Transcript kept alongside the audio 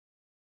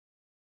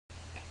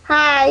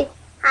Hi.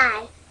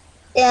 Hi.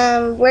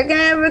 We're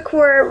gonna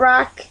record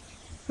 "Rock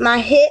My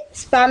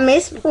Hips" by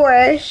Miss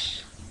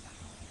Porch.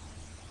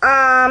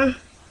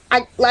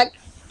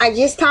 I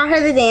just taught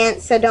her the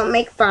dance, so don't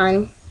make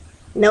fun.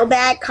 No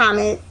bad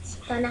comments.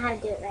 Don't know how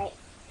to do it right.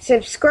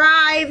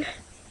 Subscribe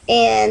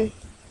and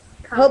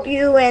hope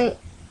you and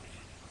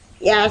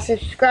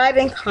subscribe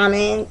and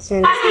comment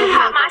and. Watch me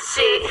pop my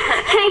shit.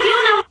 And you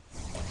know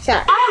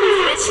Sorry. all these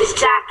bitches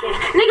jacking.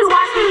 Niggas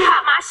watch me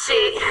pop my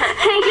shit.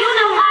 And you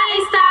know I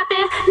ain't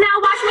stopping. Now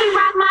watch me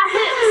rock my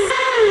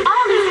hips.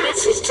 All these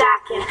bitches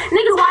jacking.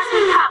 Niggas watch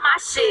me pop my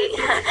shit.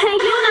 And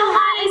you know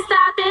I ain't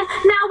stopping.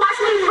 Now watch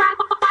me rock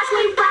my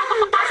hip. Rock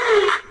my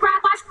hip.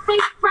 Rock my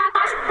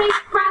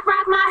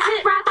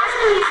hip.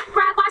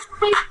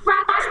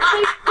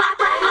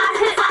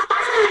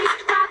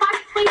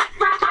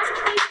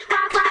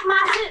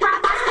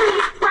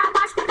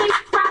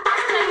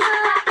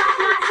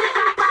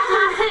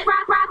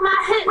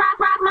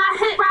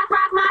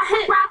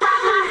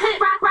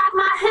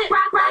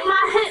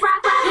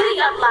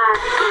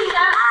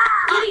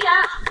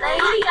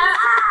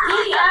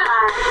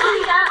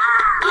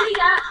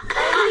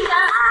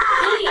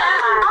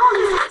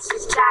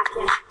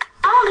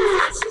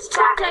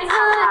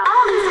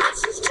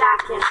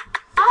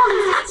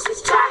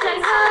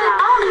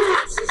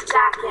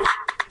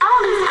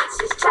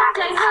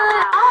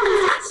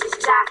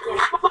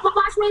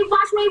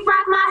 Watch me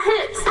rock my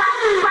hips. Rock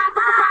my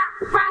hips.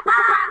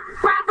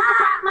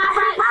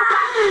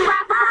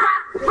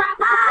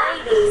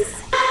 Ladies,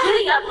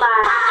 giddy up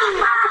live.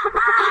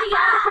 Giddy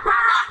up.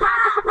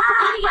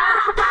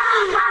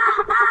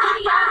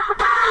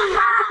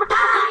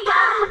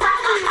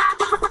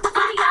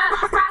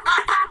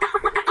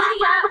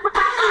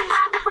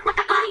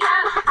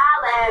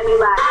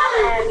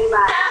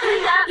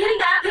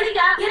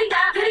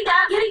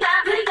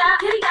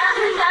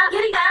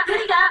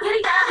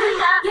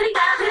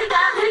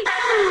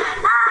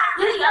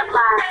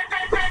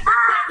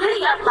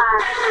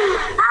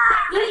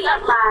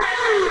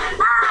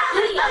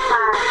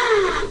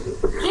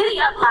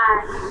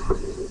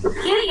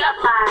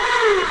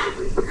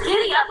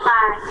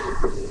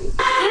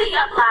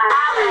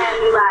 Holla at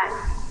me like.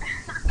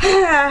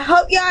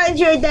 Hope y'all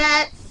enjoyed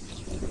that.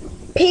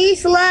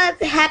 Peace, love,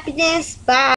 happiness. Bye.